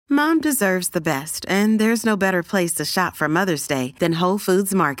Mom deserves the best, and there's no better place to shop for Mother's Day than Whole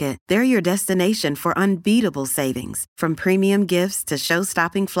Foods Market. They're your destination for unbeatable savings, from premium gifts to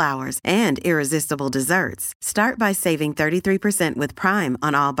show-stopping flowers and irresistible desserts. Start by saving 33% with Prime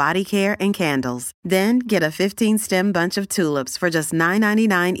on all body care and candles. Then get a 15-stem bunch of tulips for just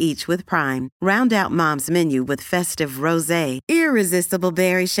 $9.99 each with Prime. Round out Mom's menu with festive rosé, irresistible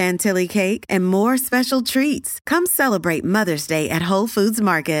berry chantilly cake, and more special treats. Come celebrate Mother's Day at Whole Foods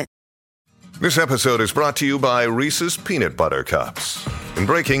Market. This episode is brought to you by Reese's Peanut Butter Cups. In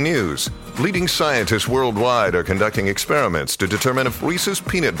breaking news, leading scientists worldwide are conducting experiments to determine if Reese's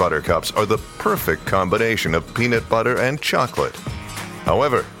Peanut Butter Cups are the perfect combination of peanut butter and chocolate.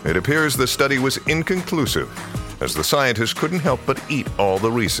 However, it appears the study was inconclusive, as the scientists couldn't help but eat all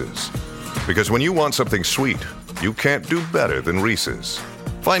the Reese's. Because when you want something sweet, you can't do better than Reese's.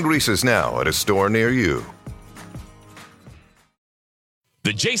 Find Reese's now at a store near you.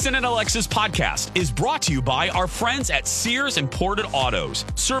 The Jason and Alexis podcast is brought to you by our friends at Sears Imported Autos,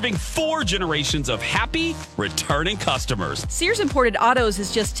 serving 4 generations of happy, returning customers. Sears Imported Autos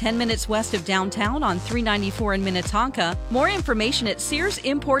is just 10 minutes west of downtown on 394 in Minnetonka. More information at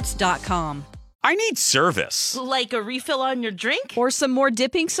SearsImports.com. I need service. Like a refill on your drink? Or some more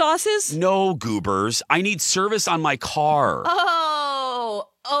dipping sauces? No, goobers. I need service on my car. Oh,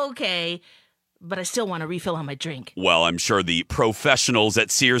 okay. But I still want a refill on my drink. Well, I'm sure the professionals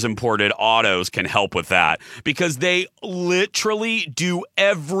at Sears Imported Autos can help with that, because they literally do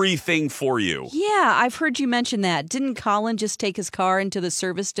everything for you. Yeah, I've heard you mention that. Didn't Colin just take his car into the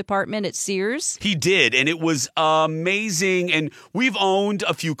service department at Sears? He did, and it was amazing. And we've owned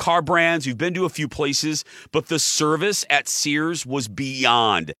a few car brands. We've been to a few places, but the service at Sears was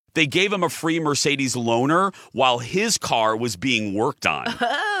beyond. They gave him a free Mercedes loaner while his car was being worked on.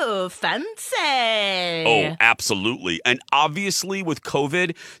 Oh, fancy. Oh, absolutely. And obviously with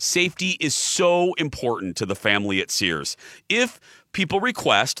COVID, safety is so important to the family at Sears. If people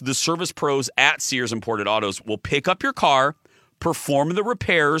request, the service pros at Sears Imported Autos will pick up your car, perform the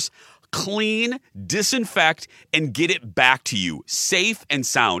repairs, clean, disinfect, and get it back to you safe and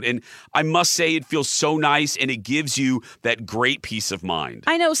sound. And I must say, it feels so nice, and it gives you that great peace of mind.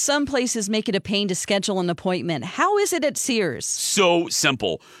 I know some places make it a pain to schedule an appointment. How is it at Sears? So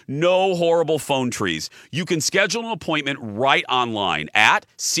simple. No horrible phone trees. You can schedule an appointment right online at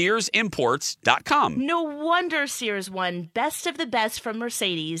SearsImports.com. No wonder Sears won Best of the Best from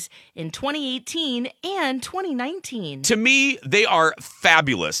Mercedes in 2018 and 2019. To me, they are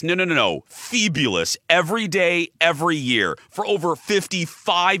fabulous. No. Fabulous. Every day, every year. For over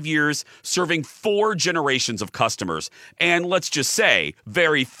 55 years, serving 4 generations of customers. And let's just say,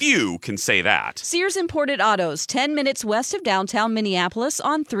 very few can say that. Sears Imported Autos, 10 minutes west of downtown Minneapolis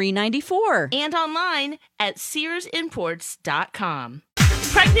on 394. And online at SearsImports.com.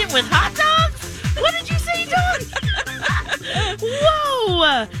 Pregnant with hot dogs? What did you say, Dawn?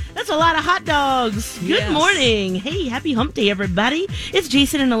 Whoa! That's a lot of hot dogs. Good morning. Hey, happy hump day, everybody. It's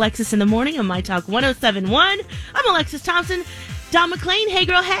Jason and Alexis in the morning on My Talk 107.1. I'm Alexis Thompson. Don McClain, hey,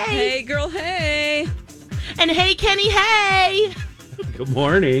 girl, hey. Hey, girl, hey. And hey, Kenny, hey. Good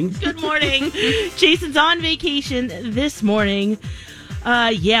morning. Good morning. Jason's on vacation this morning.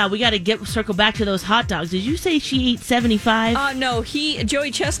 We got to circle back to those hot dogs. Did you say she ate 75? No, Joey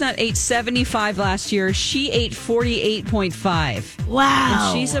Chestnut ate 75 last year. She ate 48.5.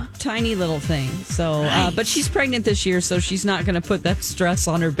 Wow. And she's a tiny little thing. So, Right. but she's pregnant this year, so she's not going to put that stress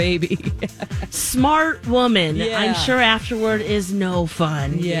on her baby. Smart woman. Yeah. I'm sure afterward is no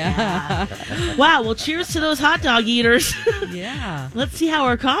fun. Yeah. Wow. Well, cheers to those hot dog eaters. Yeah. Let's see how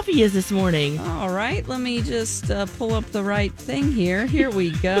our coffee is this morning. All right. Let me just pull up the right thing here. Here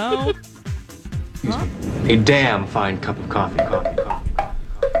we go. A damn fine cup of coffee. How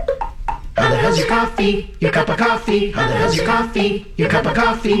the hell's your coffee? Your cup of coffee? How the hell's your coffee? Your cup of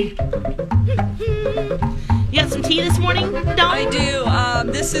coffee? You got some tea this morning, Dawn? I do.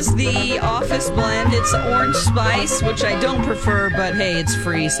 This is the Office Blend. It's orange spice, which I don't prefer, but hey, it's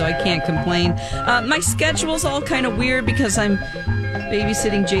free, so I can't complain. My schedule's all kind of weird because I'm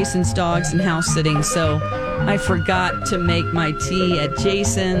babysitting Jason's dogs and house sitting, so I forgot to make my tea at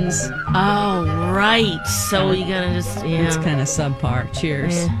Jason's. Oh, right. So you gotta just, It's kind of subpar.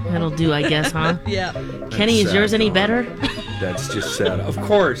 Cheers. That'll do, I guess, huh? Yeah. Kenny, is yours any better? That's just sad. Of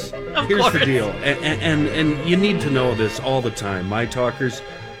course. Here's the deal. And you need to know this all the time. My talkers,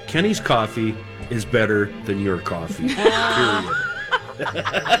 Kenny's coffee is better than your coffee. Period.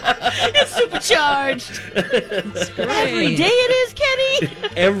 It's supercharged. Every day it is, Kenny.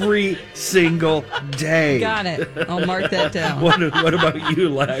 Every single day. Got it. I'll mark that down. What about you,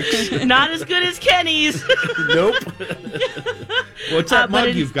 Lex? Not as good as Kenny's. Nope. What's that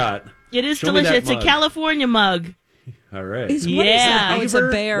mug you've got? It is Show me delicious. that It's a mug. California mug. All right. What is Yeah. that? Oh, it's a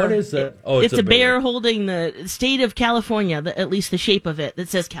bear. What is that? Oh, It's a bear holding the state of California, at least the shape of it that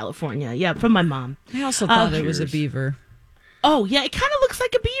says California. Yeah, from my mom. I also thought it was a beaver. Oh, yeah, it kind of looks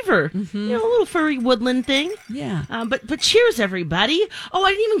like a beaver. Mm-hmm. You know, a little furry woodland thing. Yeah. But cheers, everybody. Oh,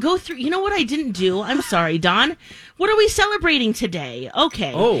 I didn't even go through. You know what I didn't do? I'm sorry, Don. What are we celebrating today?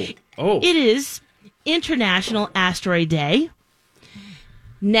 Okay. Oh. It is International Asteroid Day,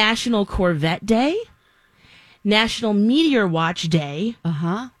 National Corvette Day, National Meteor Watch Day.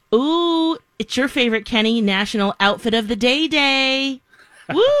 Uh-huh. Ooh, it's your favorite, Kenny, National Outfit of the Day Day.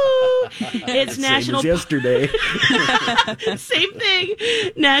 Woo! It's Same National as yesterday. Same thing.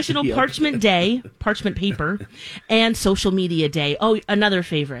 National Parchment Day, parchment paper, and Social Media Day. Oh, another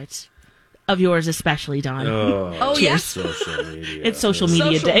favorite of yours, especially, Don. Oh, Cheers. yes. Social media. It's Social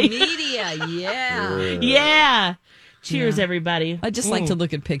Media Day. Media, yeah. Yeah. Cheers, Yeah. everybody. I just like to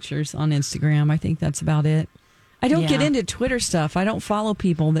look at pictures on Instagram. I think that's about it. I don't get Yeah. into Twitter stuff. I don't follow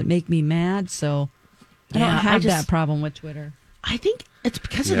people that make me mad, so I don't Yeah, have that problem with Twitter. I think it's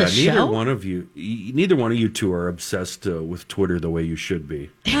because of Yeah, the neither show. neither one of you two are obsessed with Twitter the way you should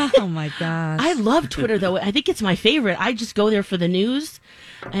be. Oh, my gosh. I love Twitter, though. I think it's my favorite. I just go there for the news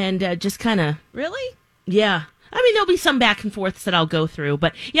and just kind of, Really? yeah. I mean, there'll be some back and forths that I'll go through,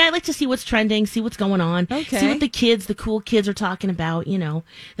 but yeah, I like to see what's trending, see what's going on, Okay. see what the cool kids are talking about,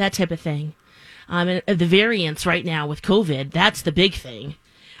 that type of thing. And the variants right now with COVID, that's the big thing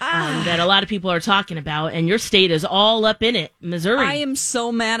that a lot of people are talking about, and your state is all up in it, Missouri. I am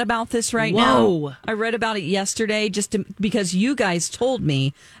so mad about this right Whoa. now. I read about it yesterday because you guys told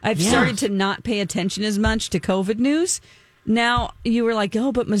me. I've started to not pay attention as much to COVID news. Now you were like,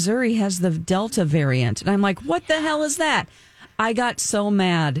 oh, but Missouri has the Delta variant. And I'm like, what the hell is that? I got so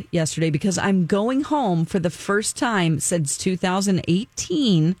mad yesterday because I'm going home for the first time since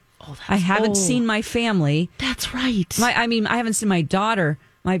 2018. I haven't seen my family. That's right. I haven't seen my daughter.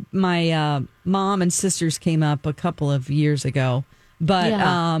 My mom and sisters came up a couple of years ago, but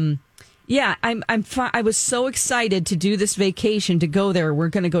I was so excited to do this vacation, to go there. We're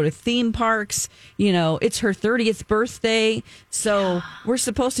going to go to theme parks. It's her 30th birthday, so we're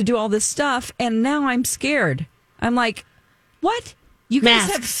supposed to do all this stuff. And now I'm scared. I'm like, what? You guys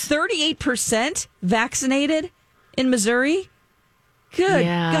Masks. have 38% vaccinated in Missouri? Good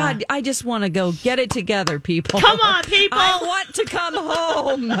Yeah. God, I just want to go get it together, people. Come on, people. I want to come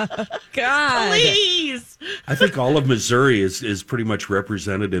home. God. Please. I think all of Missouri is pretty much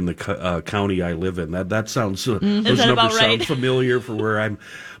represented in the county I live in. That sounds those Is that about numbers right? sound familiar for where I'm.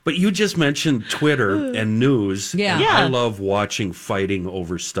 But you just mentioned Twitter and news. Yeah. And Yeah. I love watching fighting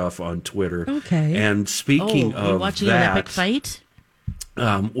over stuff on Twitter. Okay. And speaking Are you of watching that, an epic fight?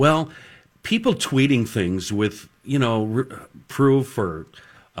 well, people tweeting things with proof or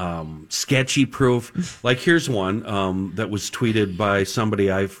sketchy proof. Like here's one that was retweeted by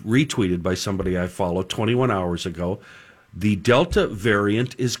somebody I follow 21 hours ago. The Delta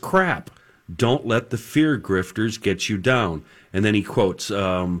variant is crap. Don't let the fear grifters get you down. And then he quotes,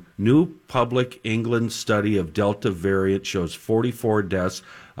 new Public England study of Delta variant shows 44 deaths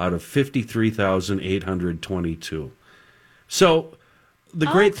out of 53,822. So the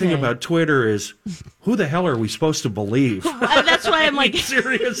great thing about Twitter is, who the hell are we supposed to believe? That's why I'm like,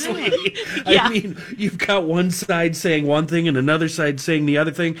 Seriously. Yeah. I mean, you've got one side saying one thing and another side saying the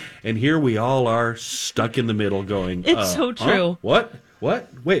other thing, and here we all are stuck in the middle going, It's so true. What?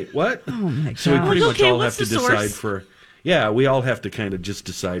 Wait, what? Oh, my God. So we pretty much Okay, all what's have to the decide source? we all have to kind of just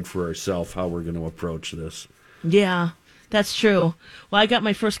decide for ourselves how we're going to approach this. yeah, that's true. Well, I got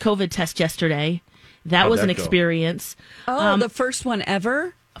my first COVID test yesterday. That How'd was that an go? experience. Oh, the first one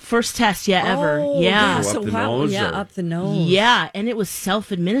ever? First test, ever. Oh, Yeah. Go up the how, nose, yeah, or- up the nose. Yeah, and it was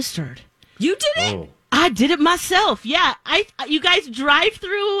self-administered. You did it? Oh. I did it myself. Yeah, you guys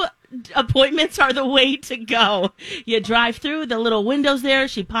drive-through appointments are the way to go. You drive through the little windows there.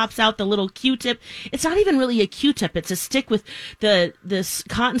 She pops out the little Q-tip. It's not even really a Q-tip. It's a stick with this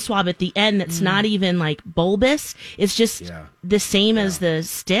cotton swab at the end that's not even like bulbous. It's just the same as the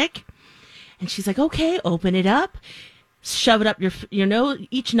stick. And she's like, okay, open it up. Shove it up your nose,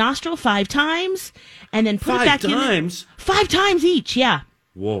 each nostril 5 times, and then put it back in. 5 times? 5 times each, yeah.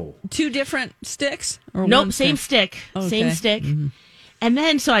 Whoa. 2 different sticks? Or Nope, one same stick. Okay. Same stick. And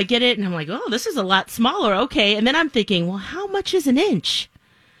then, so I get it, and I'm like, oh, this is a lot smaller. Okay. And then I'm thinking, well, how much is an inch?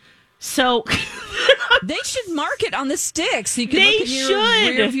 So They should mark it on the stick so you can They look in your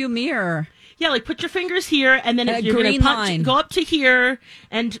should. rear view mirror. Yeah, like put your fingers here, and then A if you're going green to line. go up to here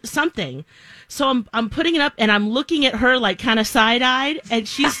and something. So I'm putting it up, and I'm looking at her like kind of side-eyed, and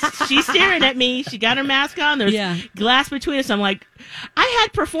she's staring at me. She got her mask on. There's glass between us. I'm like, I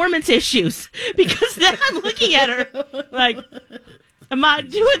had performance issues because then I'm looking at her like, am I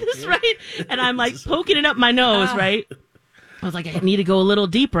doing this right? And I'm like poking it up my nose, right? I was like, I need to go a little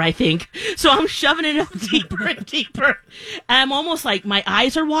deeper, I think. So I'm shoving it up deeper and deeper. And I'm almost like, my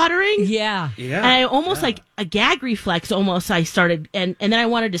eyes are watering. Yeah. And I almost like a gag reflex almost I started. And then I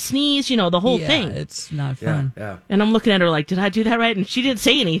wanted to sneeze, the whole thing. It's not fun. Yeah. And I'm looking at her like, did I do that right? And she didn't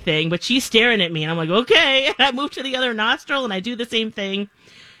say anything, but she's staring at me. And I'm like, okay. And I move to the other nostril and I do the same thing.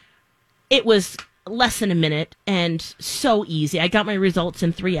 It was less than a minute and so easy. I got my results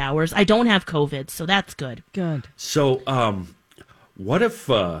in 3 hours. I don't have COVID, so that's good. Good. So, what if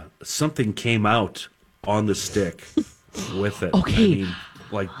something came out on the stick with it? Okay. I mean,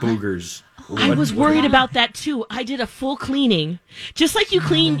 like boogers. I was worried about that too. I did a full cleaning, just like you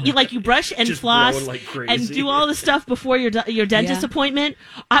clean, you brush and Just floss blowing like crazy. and do all the stuff before your dentist appointment.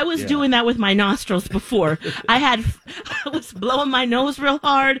 I was doing that with my nostrils before. I was blowing my nose real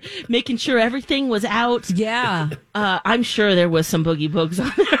hard, making sure everything was out. Yeah. I'm sure there was some boogie bugs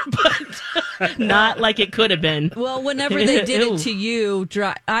on there, but not like it could have been. Well, whenever they did it to you,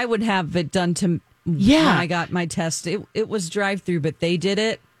 I would have it done to when I got my test. It was drive-through, but they did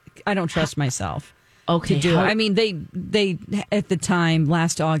it. I don't trust myself. Okay. To do it. I mean, they at the time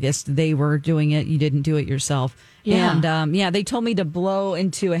last August they were doing it. You didn't do it yourself. Yeah. And they told me to blow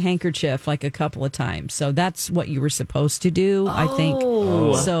into a handkerchief like a couple of times. So that's what you were supposed to do, I think.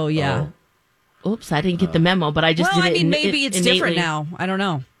 So yeah. Oops, I didn't get the memo, but I just did it. Maybe it's different now. I don't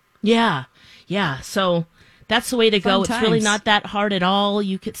know. Yeah. So that's the way to go. Fun It's really times. not that hard at all.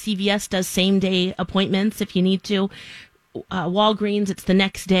 CVS does same day appointments if you need to. Walgreens, it's the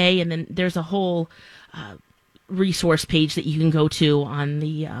next day, and then there's a whole resource page that you can go to on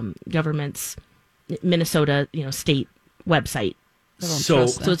the government's Minnesota, state website. So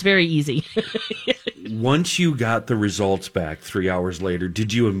it's very easy. once you got the results back 3 hours later,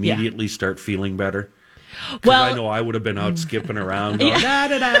 did you immediately start feeling better? Well, I know I would have been out skipping around. Going, da,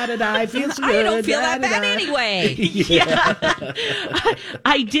 da, da, da, da, I feel so good. I don't feel da, that da, bad da. anyway. Yeah.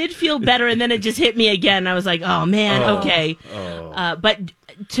 I did feel better, and then it just hit me again. I was like, oh, man, okay. But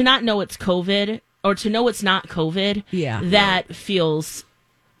to not know it's COVID, or to know it's not COVID, that feels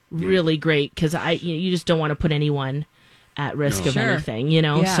really great, because you just don't want to put anyone at risk of anything,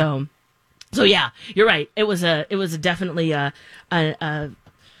 Yeah. So yeah, you're right. It was definitely a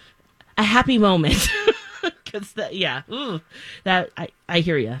happy moment. Because I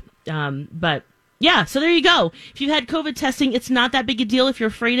hear you. But yeah, so there you go. If you've had COVID testing, it's not that big a deal. If you're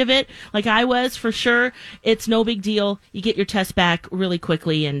afraid of it, like I was, for sure, it's no big deal. You get your test back really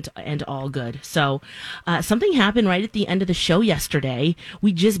quickly and all good. So something happened right at the end of the show yesterday.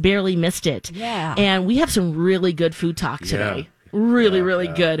 We just barely missed it. Yeah. And we have some really good food talk today. Really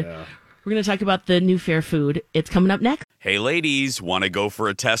good. Yeah. We're going to talk about the new fair food. It's coming up next. Hey, ladies, want to go for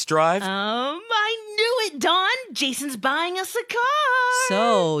a test drive? I knew it, Dawn. Jason's buying us a car.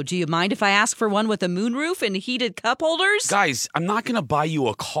 So, do you mind if I ask for one with a moonroof and heated cup holders? Guys, I'm not going to buy you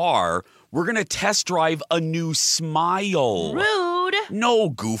a car. We're going to test drive a new Smile. Rude. No,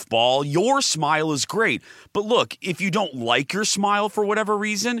 goofball. Your Smile is great. But look, if you don't like your Smile for whatever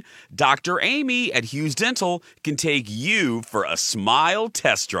reason, Dr. Amy at Hughes Dental can take you for a Smile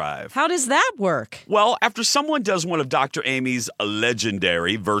test drive. How does that work? Well, after someone does one of Dr. Amy's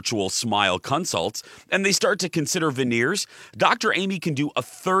legendary virtual Smile consults and they start to consider veneers, Dr. Amy can do a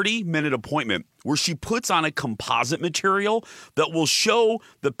 30-minute appointment where she puts on a composite material that will show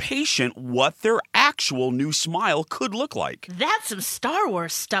the patient what their actual new smile could look like. That's some Star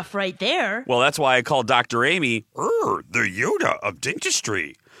Wars stuff right there. Well, that's why I call Dr. Amy, the Yoda of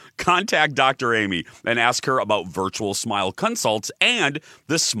dentistry. Contact Dr. Amy and ask her about virtual smile consults and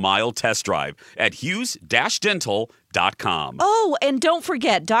the Smile test drive at hughes-dental.com. Oh, and don't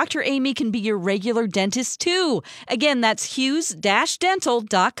forget, Dr. Amy can be your regular dentist too. Again, that's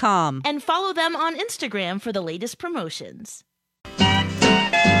hughes-dental.com. And follow them on Instagram for the latest promotions.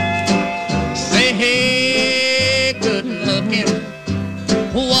 Say, hey, good looking,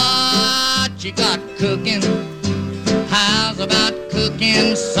 what you got cooking? How's about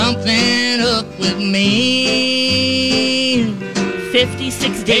cooking something up with me?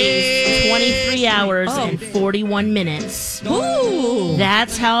 56 days, 23 hours, and 41 minutes. Ooh!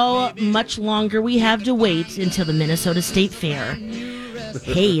 That's how much longer we have to wait until the Minnesota State Fair.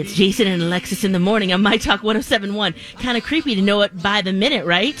 Hey, it's Jason and Alexis in the morning on My Talk 1071. Kind of creepy to know it by the minute,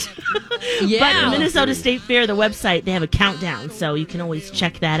 right? Yeah. But the Minnesota State Fair, the website, they have a countdown, so you can always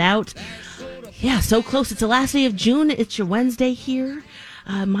check that out. Yeah, so close. It's the last day of June. It's your Wednesday here.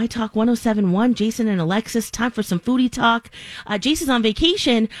 My Talk 107.1, Jason and Alexis. Time for some foodie talk. Jason's on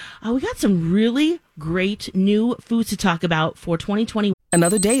vacation. We got some really great new foods to talk about for 2020.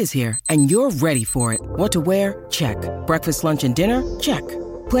 Another day is here, and you're ready for it. What to wear? Check. Breakfast, lunch, and dinner? Check.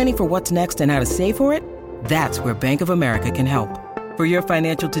 Planning for what's next and how to save for it? That's where Bank of America can help. For your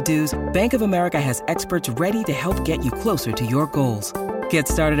financial to-dos, Bank of America has experts ready to help get you closer to your goals. Get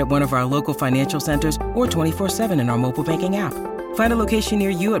started at one of our local financial centers or 24/7 in our mobile banking app. Find a location near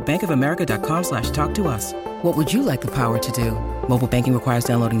you at bankofamerica.com/talktous. What would you like the power to do? Mobile banking requires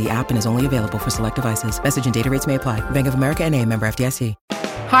downloading the app and is only available for select devices. Message and data rates may apply. Bank of America NA, member FDIC.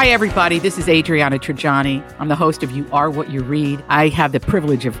 Hi, everybody. This is Adriana Trajani. I'm the host of You Are What You Read. I have the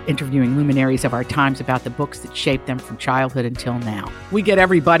privilege of interviewing luminaries of our times about the books that shaped them from childhood until now. We get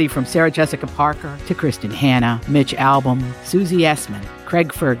everybody from Sarah Jessica Parker to Kristen Hanna, Mitch Albom, Susie Essman,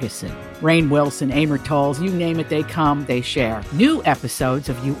 Craig Ferguson, Rainn Wilson, Amor Tolls, you name it, they come, they share. New episodes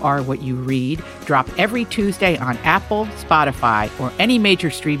of You Are What You Read drop every Tuesday on Apple, Spotify, or any major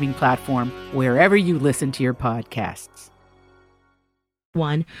streaming platform wherever you listen to your podcasts.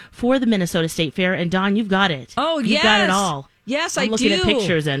 One for the Minnesota State Fair, and Dawn, you've got it. Oh, you've got it all. Yes, I'm looking at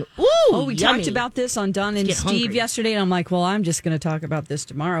pictures and we yummy. talked about this on Don and Steve hungry. yesterday, and I'm like, well, I'm just going to talk about this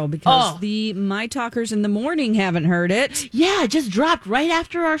tomorrow because the My Talkers in the morning haven't heard it. Yeah, it just dropped right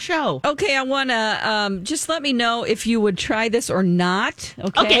after our show. Okay, I want to just let me know if you would try this or not.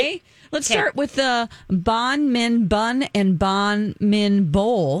 Okay. Let's start with the Banh Mi Bun and Banh Mi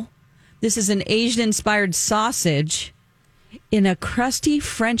Bowl. This is an Asian-inspired sausage in a crusty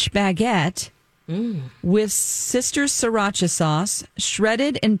French baguette with sister's sriracha sauce,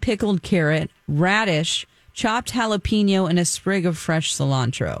 shredded and pickled carrot, radish, chopped jalapeno, and a sprig of fresh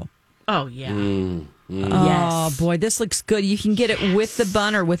cilantro. Oh, yeah. Oh, boy, this looks good. You can get it with the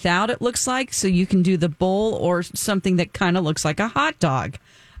bun or without, it looks like. So you can do the bowl or something that kind of looks like a hot dog.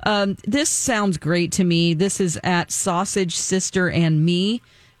 This sounds great to me. This is at Sausage Sister and Me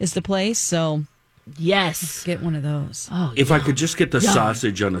is the place. So yes, let's get one of those. Oh, if I could just get the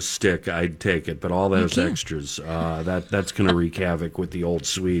sausage on a stick, I'd take it. But all those extras, that's going to wreak havoc with the old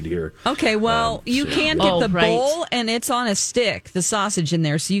Swede here. Okay, well, you can get the bowl, and it's on a stick, the sausage in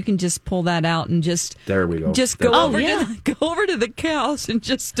there, so you can just pull that out and just there we go. Just go over to the cows and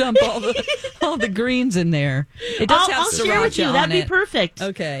just dump all the greens in there. It does have I'll share with you. on That'd it. be perfect.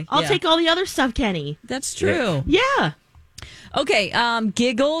 Okay, I'll take all the other stuff, Kenny. That's true. Yeah. Okay,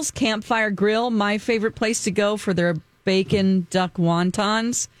 Giggles Campfire Grill, my favorite place to go for their bacon duck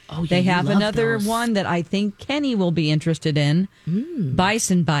wontons. Oh, yeah, they have love another those. one that I think Kenny will be interested in.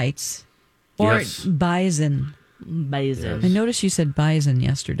 Bison Bites. Or Bison. Bison. I noticed you said bison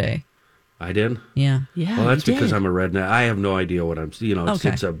yesterday. I did? Yeah. Yeah. Well, that's you because did. I'm a redneck. I have no idea what I'm,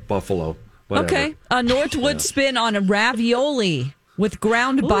 it's a buffalo. Whatever. Okay. Northwood spin on a ravioli with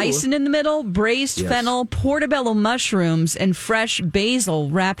ground bison in the middle, braised fennel, portobello mushrooms, and fresh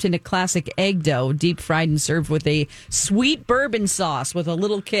basil wrapped in a classic egg dough, deep fried and served with a sweet bourbon sauce with a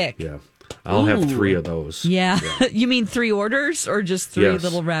little kick. Yeah. I'll have 3 of those. Yeah. You mean 3 orders or just 3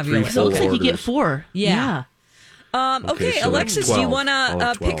 little ravioli? It looks like you get 4. Yeah. Okay, so Alexis, 12. do you want to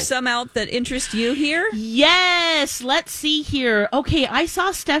 12. pick some out that interest you here? Yes. Let's see here. Okay, I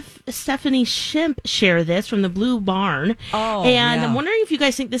saw Stephanie Shimp share this from the Blue Barn. Oh, and yeah. I'm wondering if you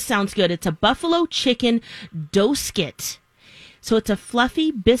guys think this sounds good. It's a buffalo chicken doskit. So it's a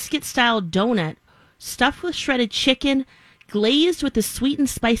fluffy biscuit-style donut stuffed with shredded chicken, glazed with the sweet and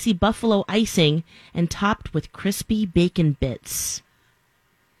spicy buffalo icing, and topped with crispy bacon bits.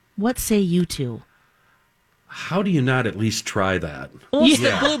 What say you two? How do you not at least try that? Well, it's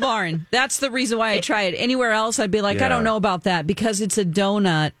the Blue Barn. That's the reason why I try it. Anywhere else, I'd be like, I don't know about that because it's a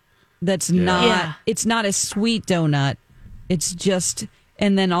donut that's not. It's not a sweet donut. It's just,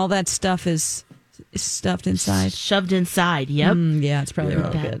 and then all that stuff is stuffed inside, shoved inside. Yep. Yeah, it's probably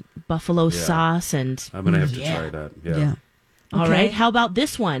really good. Buffalo sauce and. I'm gonna have to try that. Yeah. All right. How about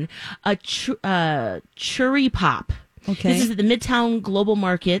this one? A churri pop. Okay. This is at the Midtown Global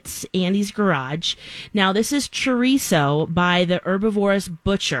Markets, Andy's Garage. Now, this is chorizo by the Herbivorous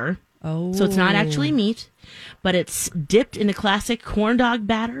Butcher. Oh. So it's not actually meat, but it's dipped in a classic corn dog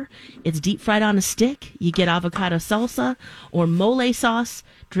batter. It's deep fried on a stick. You get avocado salsa or mole sauce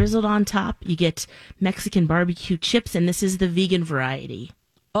drizzled on top. You get Mexican barbecue chips, and this is the vegan variety.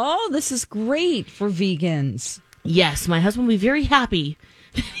 Oh, this is great for vegans. Yes, my husband will be very happy.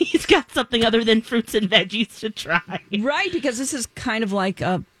 He's got something other than fruits and veggies to try. Right, because this is kind of like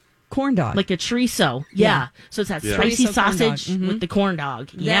a corn dog. Like a chorizo. Yeah. So it's that spicy Chorizo corn dog. sausage with the corn dog.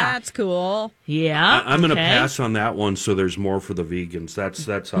 Yeah. That's cool. Yeah. I'm going to pass on that one, so there's more for the vegans.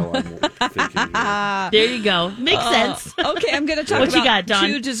 That's how I'm thinking. There you go. Makes sense. Okay, I'm going to talk What about you got, Dawn?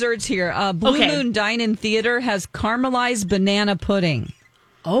 2 desserts here. Blue Okay. Moon Dine-In Theater has caramelized banana pudding.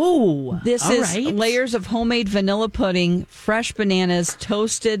 Oh, This all is right. layers of homemade vanilla pudding, fresh bananas,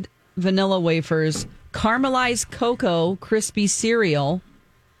 toasted vanilla wafers, caramelized cocoa, crispy cereal,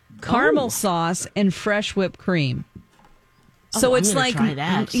 caramel sauce, and fresh whipped cream. So I'm it's gonna like, try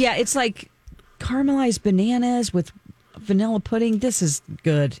that. yeah, it's like caramelized bananas with vanilla pudding. This is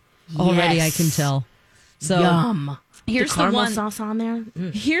good. Already, I Yes. can tell. So Yum. here's the the caramel one. sauce on there.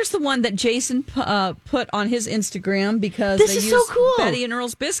 Here's the one that Jason put on his Instagram because This they is use so cool. Betty and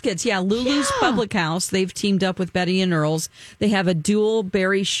Earl's biscuits. Yeah, Lulu's Yeah. Public House. They've teamed up with Betty and Earl's. They have a dual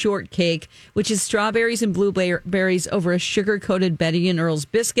berry shortcake, which is strawberries and blueberries over a sugar-coated Betty and Earl's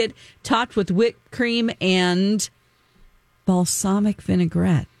biscuit, topped with whipped cream and balsamic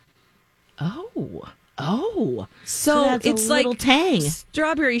vinaigrette. Oh. So that's it's a like little tang.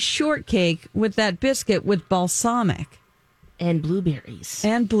 strawberry shortcake with that biscuit with balsamic And blueberries.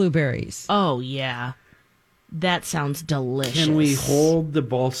 and blueberries. Oh, yeah. That sounds delicious. Can we hold the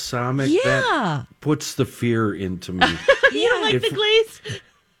balsamic? Yeah. That puts the fear into me. You don't like If- the glaze?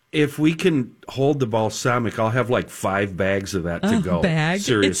 If we can hold the balsamic, I'll have like 5 bags of that to go. Bag?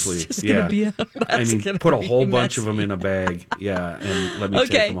 Seriously. It's just gonna be I mean, gonna put a be whole bunch messy. of them in a bag. Yeah, and let me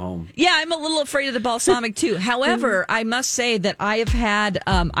take them home. Yeah, I'm a little afraid of the balsamic too. However, I must say that I have had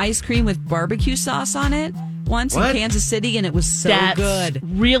ice cream with barbecue sauce on it once What? in Kansas City, and it was so That's good.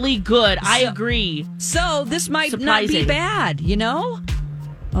 really good. I agree. So this might not be Surprising. bad, you know?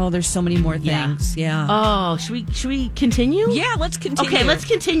 Oh, there's so many more things. Yeah. Oh, should we continue? Yeah, let's continue. Okay, let's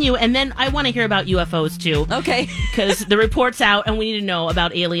continue, and then I want to hear about UFOs too. Okay. Because the report's out, and we need to know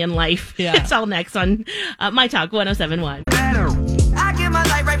about alien life. Yeah. It's all next on My Talk 1071. I get my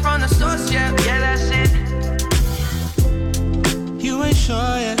life right from the source, yeah, that's it. You ain't sure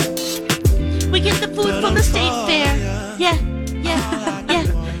yet. We get the food from the state fair. Yeah.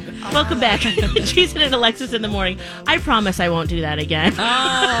 Welcome back. Jason and Alexis in the morning. I promise I won't do that again.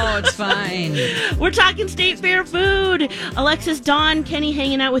 Oh, it's fine. We're talking state fair food. Alexis, Dawn, Kenny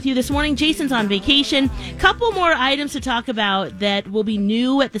hanging out with you this morning. Jason's on vacation. Couple more items to talk about that will be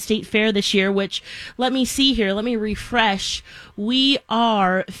new at the state fair this year, which, let me see here. Let me refresh. We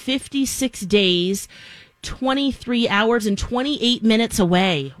are 56 days, 23 hours, and 28 minutes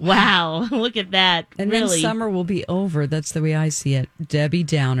away. Wow. Look at that. And really. then summer will be over. That's the way I see it. Debbie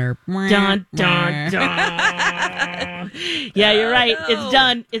Downer. Dun, dun, dun. Yeah, you're right. It's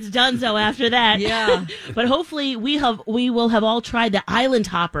done. It's done. So after that, Yeah. But hopefully we will have all tried the Island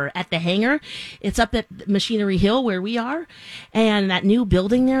Hopper at the hangar. It's up at Machinery Hill where we are, and that new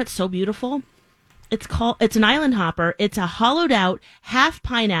building there. It's so beautiful. It's an Island Hopper. It's a hollowed out half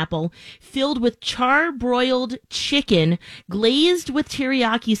pineapple filled with char-broiled chicken, glazed with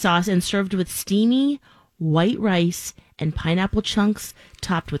teriyaki sauce, and served with steamy white rice and pineapple chunks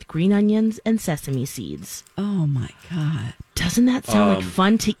topped with green onions and sesame seeds. Oh, my God. Doesn't that sound like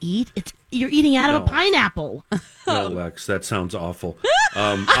fun to eat? You're eating out of a No. pineapple. No, Lex, that sounds awful.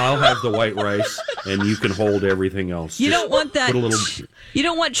 I'll have the white rice, and you can hold everything else. You Just don't want that. put a little. You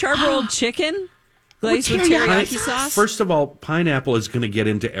don't want charbroiled chicken glazed with teriyaki teriyaki sauce? First of all, pineapple is going to get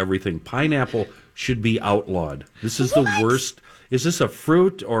into everything. Pineapple should be outlawed. This is the worst. Is this a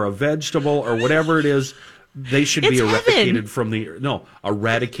fruit or a vegetable or whatever it is? They should be It's eradicated from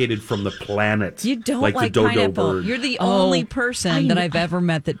the planet. You don't like like the dodo pineapple. bird. You're the Oh, only person that I've ever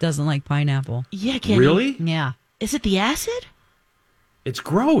met that doesn't like pineapple. Yeah, Kenny. Really? Yeah. Is it the acid? It's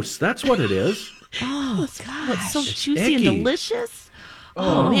gross. That's what it is. Oh, God. It's so juicy icky. and delicious.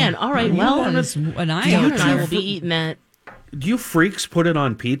 Oh, man. All right. Well, That is an eye Dawn and I opener. will be eating that. Do you freaks put it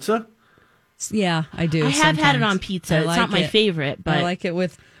on pizza? Yeah, I do. I have had it sometimes. on pizza. I It's like not my it. favorite, but I like it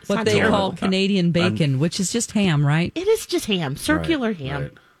with what not they terrible. call Canadian bacon, which is just ham, right? it is just ham, circular ham.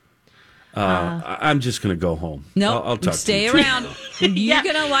 Right. I'm just going to go home. No, I'll talk stay to you. around. You're Yeah.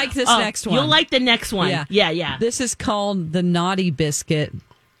 going to like this Oh, next one. You'll like the next one. Yeah. Yeah. This is called the Naughty Biscuit,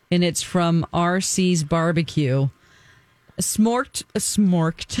 and it's from RC's Barbecue. A smorked.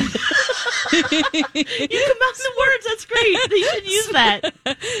 You combine the words. That's great. You should use that.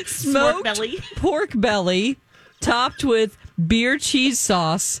 Smoked belly. pork belly topped with beer cheese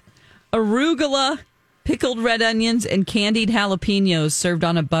sauce, arugula, pickled red onions, and candied jalapenos served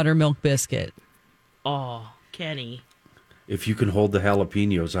on a buttermilk biscuit. Oh, Kenny. If you can hold the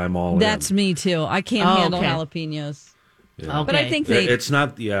jalapenos, I'm all That's in. me, too. I can't Oh, handle okay. jalapenos. Yeah. But I think it's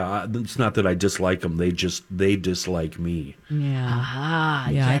not that I dislike them. They dislike me. Yeah.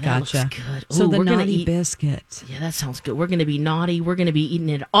 Yeah, I that gotcha. looks good. So Ooh, the we're gonna naughty eat biscuit. Yeah, that sounds good. We're going to be naughty. We're going to be eating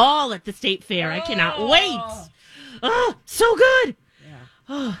it all at the state fair. I cannot wait. Oh, so good. Yeah.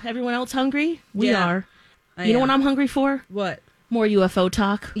 Oh, everyone else hungry? We are. You know what I'm hungry for? What? More UFO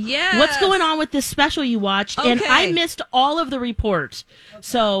talk. Yeah. What's going on with this special you watched? Okay. And I missed all of the reports.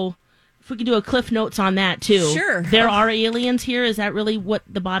 So if we could do a cliff notes on that too. Sure. There are aliens here. Is that really what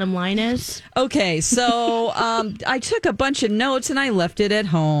the bottom line is? Okay, so I took a bunch of notes and I left it at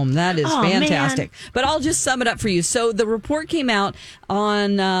home. That is fantastic. Man. But I'll just sum it up for you. So the report came out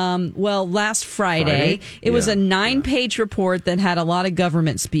on, last Friday. It was a 9-page report that had a lot of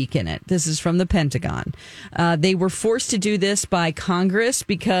government speak in it. This is from the Pentagon. They were forced to do this by Congress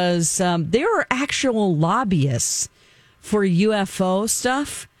because there are actual lobbyists for UFO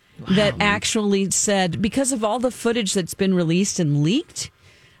stuff. Wow. That actually said, because of all the footage that's been released and leaked,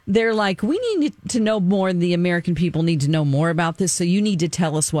 they're like, we need to know more. The American people need to know more about this. So you need to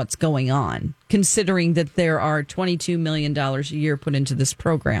tell us what's going on, considering that there are $22 million a year put into this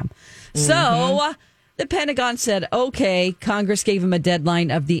program. Mm-hmm. So the Pentagon said, okay, Congress gave them a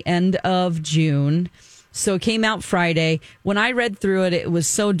deadline of the end of June. So it came out Friday. When I read through it, it was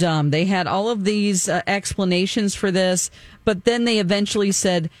so dumb. They had all of these explanations for this, but then they eventually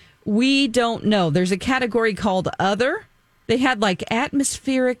said, we don't know. There's a category called other. They had like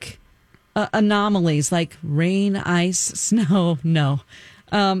atmospheric anomalies like rain, ice, snow. No.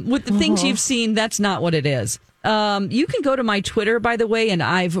 With the things you've seen, that's not what it is. You can go to my Twitter, by the way, and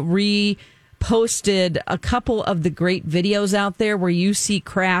I've reposted a couple of the great videos out there where you see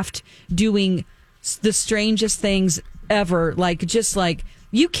craft doing the strangest things ever. Like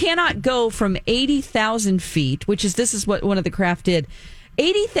you cannot go from 80,000 feet, this is what one of the craft did.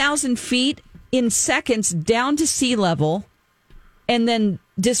 80,000 feet in seconds down to sea level and then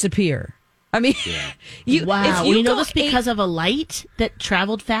disappear. I mean, wow. You know this because of a light that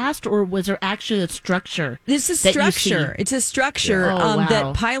traveled fast, or was there actually a structure? This is structure. It's a structure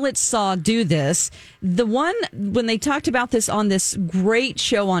that pilots saw do this. The one, when they talked about this on this great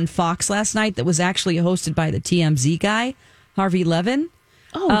show on Fox last night that was actually hosted by the TMZ guy, Harvey Levin.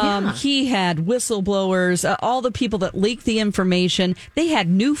 He had whistleblowers, all the people that leaked the information. They had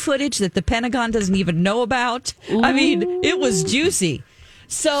new footage that the Pentagon doesn't even know about. Ooh. I mean, it was juicy.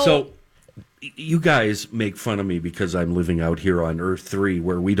 So you guys make fun of me because I'm living out here on Earth 3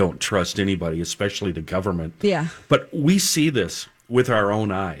 where we don't trust anybody, especially the government. Yeah. But we see this with our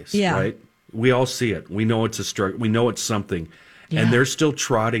own eyes, right? We all see it. We know it's a struggle. We know it's something. Yeah. And they're still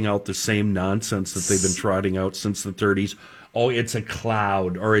trotting out the same nonsense that they've been trotting out since the 30s. Oh, it's a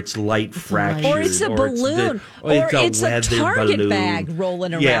cloud, or it's light fractured, or it's a balloon, or it's a Target balloon bag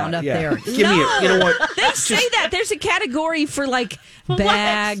rolling around up there. You know what? They say that there's a category for like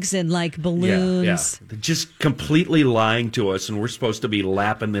bags and like balloons. Yeah. They're just completely lying to us, and we're supposed to be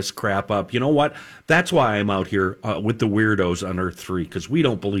lapping this crap up. You know what? That's why I'm out here with the weirdos on Earth 3, because we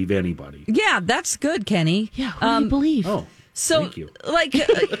don't believe anybody. Yeah, that's good, Kenny. Yeah, who do you believe? Oh, so thank you. Like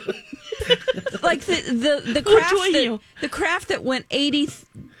the craft that went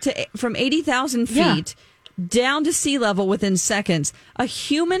from 80,000 feet down to sea level within seconds. A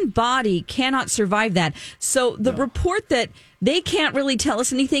human body cannot survive that. So the report that they can't really tell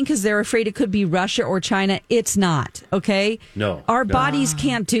us anything because they're afraid it could be Russia or China. It's not, okay? No. Our bodies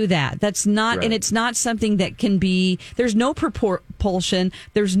can't do that. That's not, and it's not something that can be, there's no propulsion,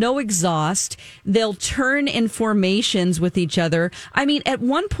 there's no exhaust. They'll turn in formations with each other. I mean, at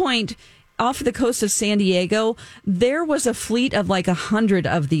one point, off the coast of San Diego, there was a fleet of like 100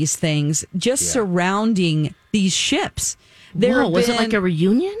 of these things just surrounding these ships. Was it like a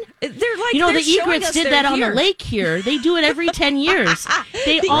reunion? They're like, the egrets did that on the lake here. They do it every 10 years.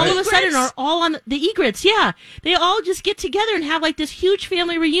 They all of a sudden are all on the egrets. Yeah. They all just get together and have like this huge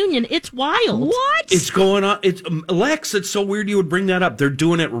family reunion. It's wild. What? It's going on. It's Lex, it's so weird you would bring that up. They're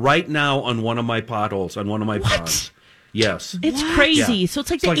doing it right now on one of my potholes, on one of my ponds. Yes. It's crazy. Yeah. So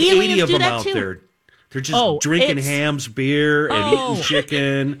it's like the aliens 80 of do them that out too. there. They're just drinking hams, beer, and eating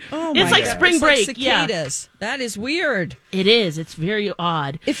chicken. Oh it's like spring break. Like cicadas. Yeah. That is weird. It is. It's very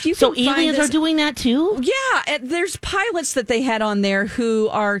odd. If you so aliens are doing that too? Yeah. There's pilots that they had on there who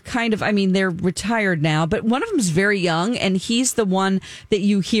are kind of, they're retired now, but one of them is very young, and he's the one that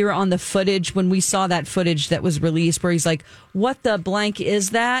you hear on the footage when we saw that footage that was released where he's like, what the blank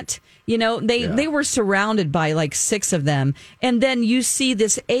is that? They were surrounded by like 6 of them. And then you see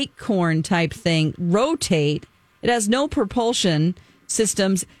this acorn type thing rotate. It has no propulsion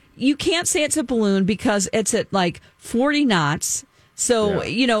systems. You can't say it's a balloon because it's at like 40 knots. So,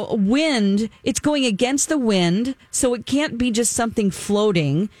 wind, it's going against the wind, so it can't be just something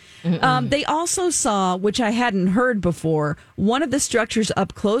floating. They also saw, which I hadn't heard before, one of the structures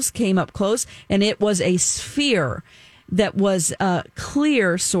came up close, and it was a sphere that was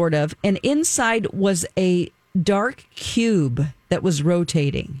clear, sort of, and inside was a dark cube that was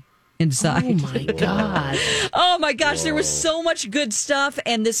rotating inside. Oh my God. Oh my gosh, there was so much good stuff.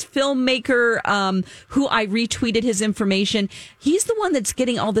 And this filmmaker, who I retweeted his information, he's the one that's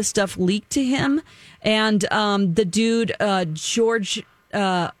getting all this stuff leaked to him. And the dude, George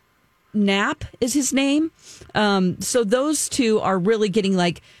Knapp is his name. So those two are really getting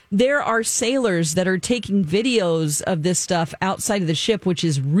there are sailors that are taking videos of this stuff outside of the ship, which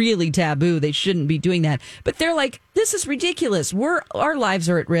is really taboo. They shouldn't be doing that. But they're like, this is ridiculous. Our lives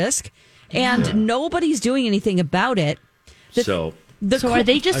are at risk, and nobody's doing anything about it. So are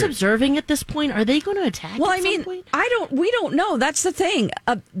they just observing at this point? Are they going to attack? Well, at some point? we don't know. That's the thing.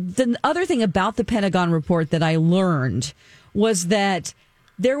 The other thing about the Pentagon report that I learned was that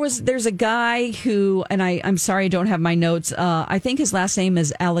there's a guy who, and I'm sorry I don't have my notes. I think his last name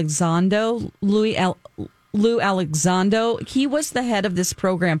is Elizondo, Lou Elizondo. He was the head of this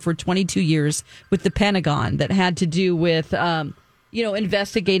program for 22 years with the Pentagon that had to do with,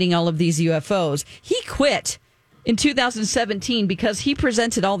 investigating all of these UFOs. He quit in 2017 because he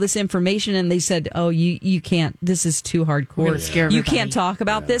presented all this information and they said, "Oh, you can't. This is too hardcore. You can't talk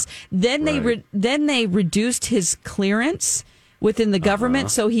about this." Then they reduced his clearance within the government,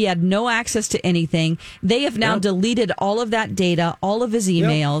 so he had no access to anything. They have now deleted all of that data, all of his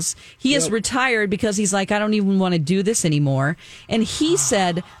emails. He is retired because he's like, I don't even want to do this anymore. And he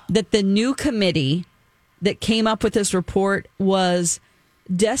said that the new committee that came up with this report was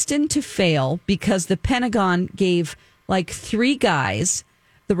destined to fail because the Pentagon gave 3 guys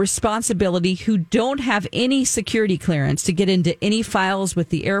the responsibility who don't have any security clearance to get into any files with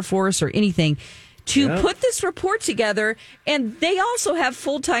the Air Force or anything to put this report together, and they also have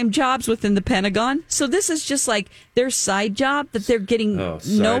full-time jobs within the Pentagon. So this is just their side job that they're getting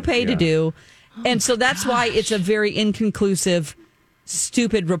no pay to do. And so that's why it's a very inconclusive,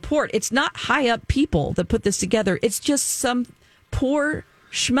 stupid report. It's not high-up people that put this together. It's just some poor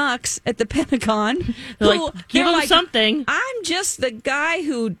schmucks at the Pentagon who give them something. I'm just the guy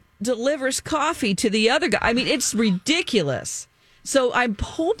who delivers coffee to the other guy. I mean, it's ridiculous. So I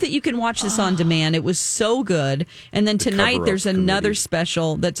hope that you can watch this on demand. It was so good. And then tonight there's another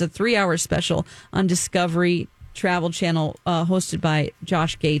special that's a 3-hour special on Discovery Travel Channel hosted by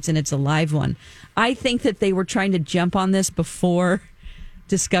Josh Gates, and it's a live one. I think that they were trying to jump on this before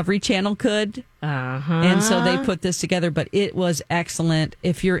Discovery Channel could. And so they put this together, but it was excellent.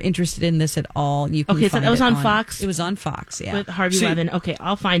 If you're interested in this at all, you can find it was on Fox? It was on Fox, yeah. With Harvey Levin. Okay,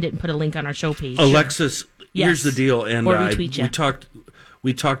 I'll find it and put a link on our show page. Alexis... Yes. Here's the deal, and or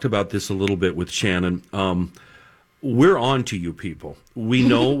we talked about this a little bit with Shannon. We're on to you people. We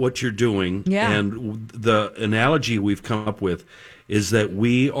know what you're doing, and the analogy we've come up with is that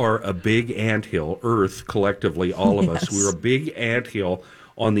we are a big anthill, Earth collectively, all of us. We're a big anthill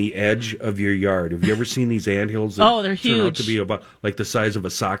on the edge of your yard. Have you ever seen these anthills? Oh, they're huge. Turn out to be about the size of a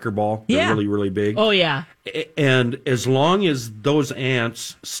soccer ball. They're really, really big. Oh, yeah. And as long as those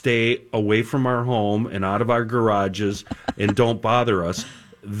ants stay away from our home and out of our garages and don't bother us,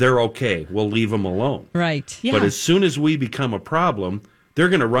 they're okay. We'll leave them alone. Right. Yeah. But as soon as we become a problem, they're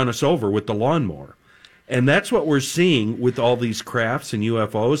going to run us over with the lawnmower. And that's what we're seeing with all these crafts and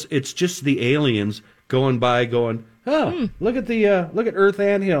UFOs. It's just the aliens going by going, look at Earth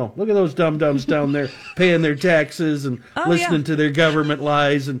Anthill. Look at those dum-dums down there paying their taxes and listening to their government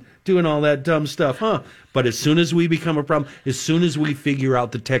lies and doing all that dumb stuff, But as soon as we become a problem, as soon as we figure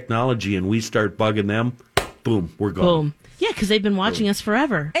out the technology and we start bugging them, boom, we're gone. Boom. Yeah, because they've been watching us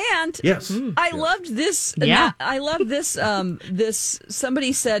forever. And I loved this. Yeah. I love this. This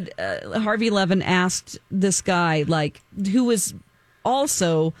somebody said Harvey Levin asked this guy who was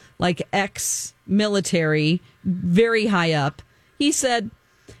also ex-military, very high up. He said,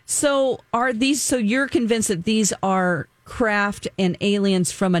 "So you're convinced that these are craft and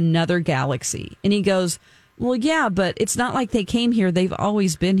aliens from another galaxy?" And he goes, "Well, yeah, but it's not like they came here. They've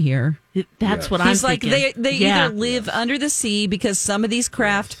always been here." That's what I'm thinking. He's they either live under the sea because some of these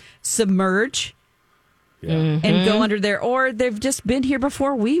craft submerge and go under there, or they've just been here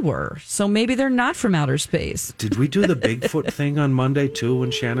before we were. So maybe they're not from outer space. Did we do the Bigfoot thing on Monday, too, when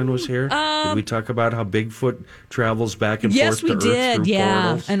Shannon was here? Did we talk about how Bigfoot travels back and forth to Earth through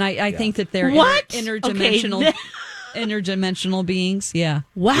portals? And I think that they're interdimensional, interdimensional beings. Yeah.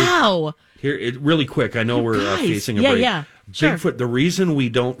 Wow. Here, really quick, I know we're facing a break. Sure. Bigfoot, the reason we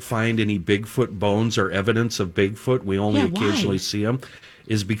don't find any Bigfoot bones or evidence of Bigfoot, we only occasionally see them,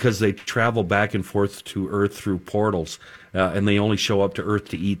 is because they travel back and forth to Earth through portals, and they only show up to Earth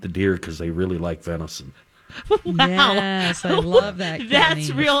to eat the deer because they really like venison. Wow. Yes, I love that. That's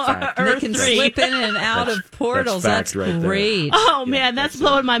Kenny. real Earth They can 3. slip in and out of portals. That's right there. great. Oh, man, that's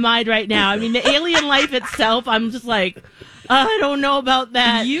blowing my mind right now. I mean, the alien life itself, I'm just like, I don't know about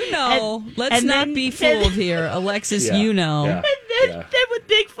that. Let's not be fooled here. Alexis, you know. And then with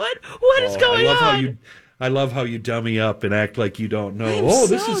Bigfoot, what is going on? I love how you dummy up and act like you don't know.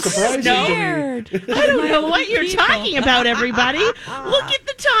 This is surprising scared. to me. I don't know what you're talking about, everybody. Look at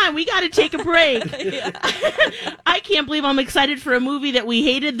the time. We got to take a break. I can't believe I'm excited for a movie that we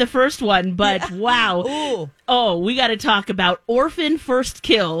hated the first one, but wow. Ooh. Oh, we got to talk about Orphan First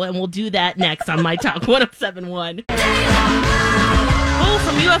Kill, and we'll do that next on My Talk 107.1. Oh,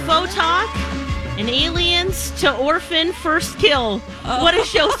 from UFO talk and aliens to Orphan First Kill. What a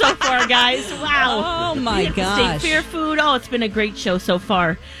show so far, guys. Wow. Oh, my gosh. State Fair food. Oh, it's been a great show so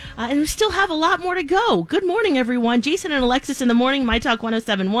far. And we still have a lot more to go. Good morning, everyone. Jason and Alexis in the morning, My Talk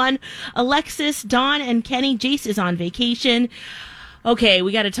 107.1. Alexis, Dawn, and Kenny. Jace is on vacation. Okay,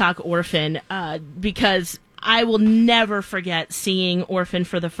 we got to talk Orphan because I will never forget seeing Orphan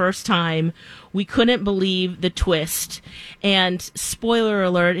for the first time. We couldn't believe the twist. And spoiler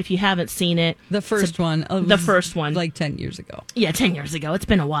alert, if you haven't seen it. The first one. The first one. Like 10 years ago. Yeah, 10 years ago. It's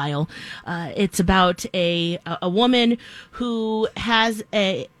been a while. It's about a woman who has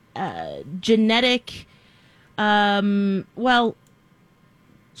a genetic, she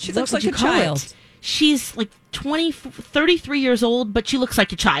looks like a child. She's like 33 years old, but she looks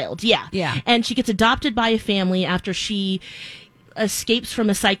like a child. Yeah. Yeah. And she gets adopted by a family after she escapes from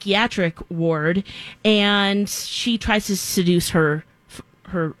a psychiatric ward, and she tries to seduce her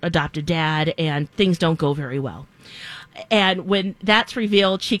adopted dad, and things don't go very well. And when that's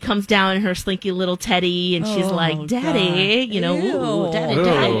revealed, she comes down in her slinky little teddy, and she's like, "Daddy," God. ooh,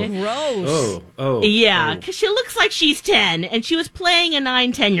 daddy. Gross. Yeah, because she looks like she's 10, and she was playing a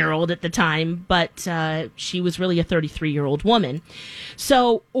 9-10-year-old at the time, but she was really a 33-year-old woman.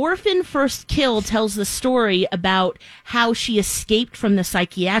 So Orphan First Kill tells the story about how she escaped from the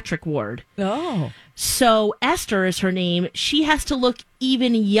psychiatric ward. Oh. So Esther is her name. She has to look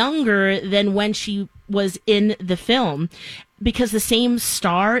even younger than when she was in the film, because the same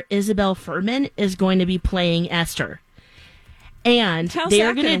star, Isabel Furman, is going to be playing Esther. And how's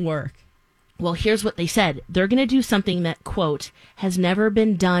they're that going to work? Well, here's what they said. They're going to do something that, quote, has never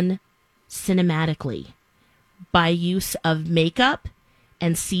been done cinematically by use of makeup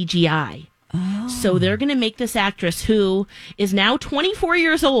and CGI. Oh. So they're going to make this actress, who is now 24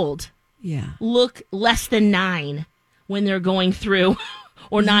 years old, look less than 9 when they're going through,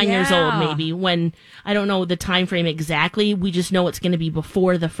 or 9 years old maybe, when, I don't know the time frame exactly. We just know it's going to be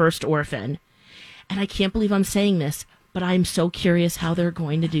before the first Orphan. And I can't believe I'm saying this, but I'm so curious how they're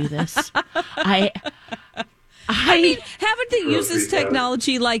going to do this. I mean, haven't they used this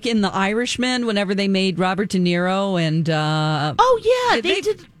technology like in The Irishman whenever they made Robert De Niro and they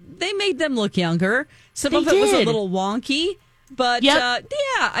did. They made them look younger. Some of it was a little wonky, but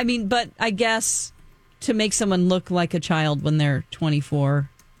but I guess to make someone look like a child when they're 24,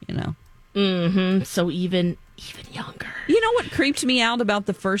 Mm-hmm. So even younger. You know what creeped me out about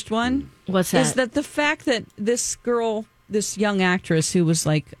the first one? What's that? Is that the fact that this girl, this young actress who was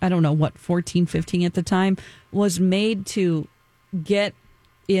like, I don't know, 14, 15 at the time, was made to get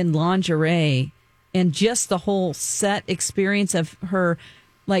in lingerie, and just the whole set experience of her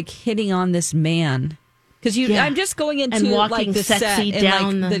like hitting on this man. Because I'm just going into and walking like the sexy set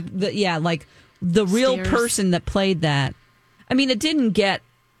down and like the real stairs. person that played that. I mean, it didn't get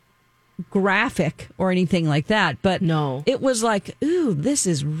graphic or anything like that, but no, it was like, ooh, this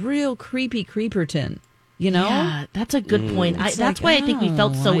is real creepy creeperton. Yeah, that's a good point. That's why I think we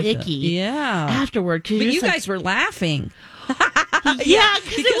felt so icky. Afterward, but you guys were laughing. Because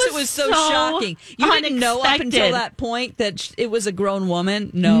it was so shocking. You didn't know up until that point that it was a grown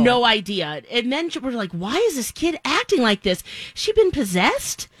woman. No idea. And then we're like, why is this kid acting like this? She been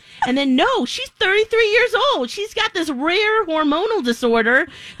possessed? And then no, she's 33 years old. She's got this rare hormonal disorder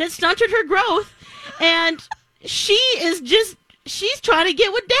that stunted her growth, and she's trying to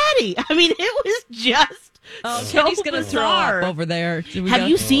get with daddy. I mean, it was just Kenny's gonna throw up over there. Have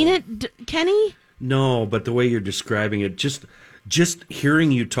you seen it, Kenny? No, but the way you're describing it, just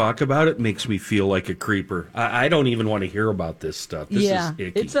hearing you talk about it makes me feel like a creeper. I don't even want to hear about this stuff. This is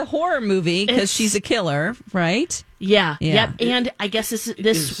icky. It's a horror movie because she's a killer, right? Yeah. Yep. And I guess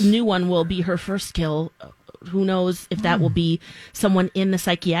this new one will be her first kill. who knows if that will be someone in the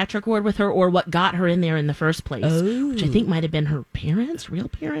psychiatric ward with her or what got her in there in the first place, which I think might have been her parents, real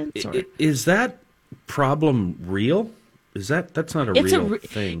parents. Or... Is that problem real? That's not a real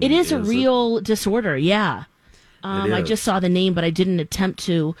thing? It is a real disorder, yeah. I just saw the name, but I didn't attempt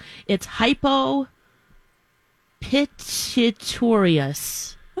to. It's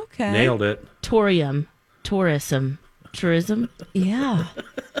hypopituitarius. Okay. Nailed it. Tourism. Yeah.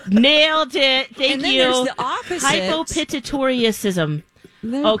 Nailed it. Thank and then you. There's the opposite. Hypopituitarianism.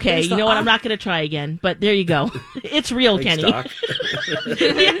 Okay, you know what? I'm not going to try again, but there you go. It's real, Thanks, Kenny. Doc.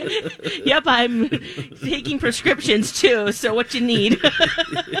 Yep, I'm taking prescriptions too, so what you need.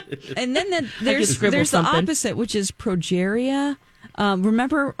 And then there's the opposite, which is progeria.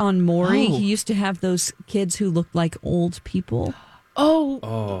 Remember on Maury, he used to have those kids who looked like old people.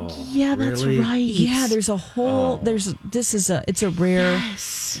 Oh, yeah, that's really? right. Yeah, there's a whole it's a rare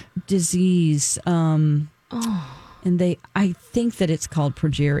disease. And I think that it's called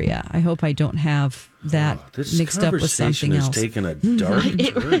progeria. I hope I don't have that mixed up with something else. This conversation has taken a dark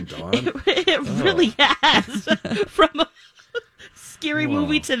turn, Dawn. It really has. From a scary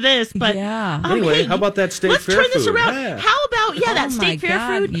movie to this, but Anyway, how about that state fair food? Let's turn this around. Yeah. How about that state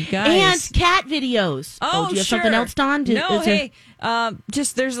fair food you guys. and cat videos? Oh, do you have something else, Dawn? There's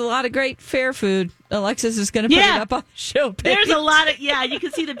a lot of great fair food. Alexis is going to put it up on the show page. There's a lot of, you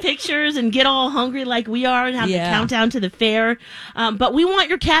can see the pictures and get all hungry like we are and have the countdown to the fair. But we want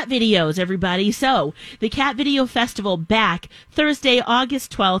your cat videos, everybody. So the Cat Video Festival back Thursday,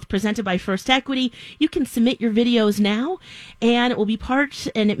 August 12th, presented by First Equity. You can submit your videos now, and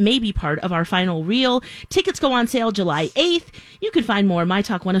it may be part of our final reel. Tickets go on sale July 8th. You can find more at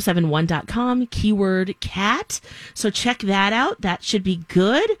mytalk1071.com, keyword cat. So check that out. That should be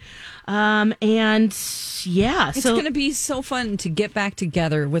good. It's going to be so fun to get back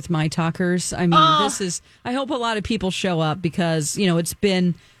together with my talkers. I mean, I hope a lot of people show up because, it's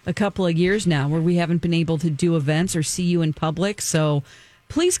been a couple of years now where we haven't been able to do events or see you in public. So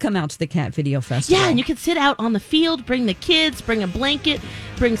please come out to the Cat Video Festival. Yeah, and you can sit out on the field, bring the kids, bring a blanket,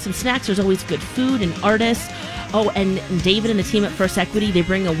 bring some snacks. There's always good food and artists. Oh, and David and the team at First Equity, they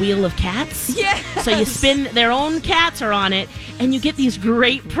bring a wheel of cats. Yes. So you spin, their own cats are on it, and you get these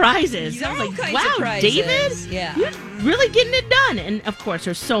great prizes. I was like, wow, David, you're really getting it done. And, of course,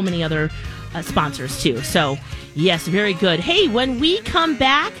 there's so many other sponsors, too. So, yes, very good. Hey, when we come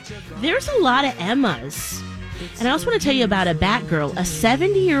back, there's a lot of Emmas. And I also want to tell you about a Batgirl, a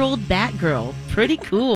 70-year-old Batgirl. Pretty cool.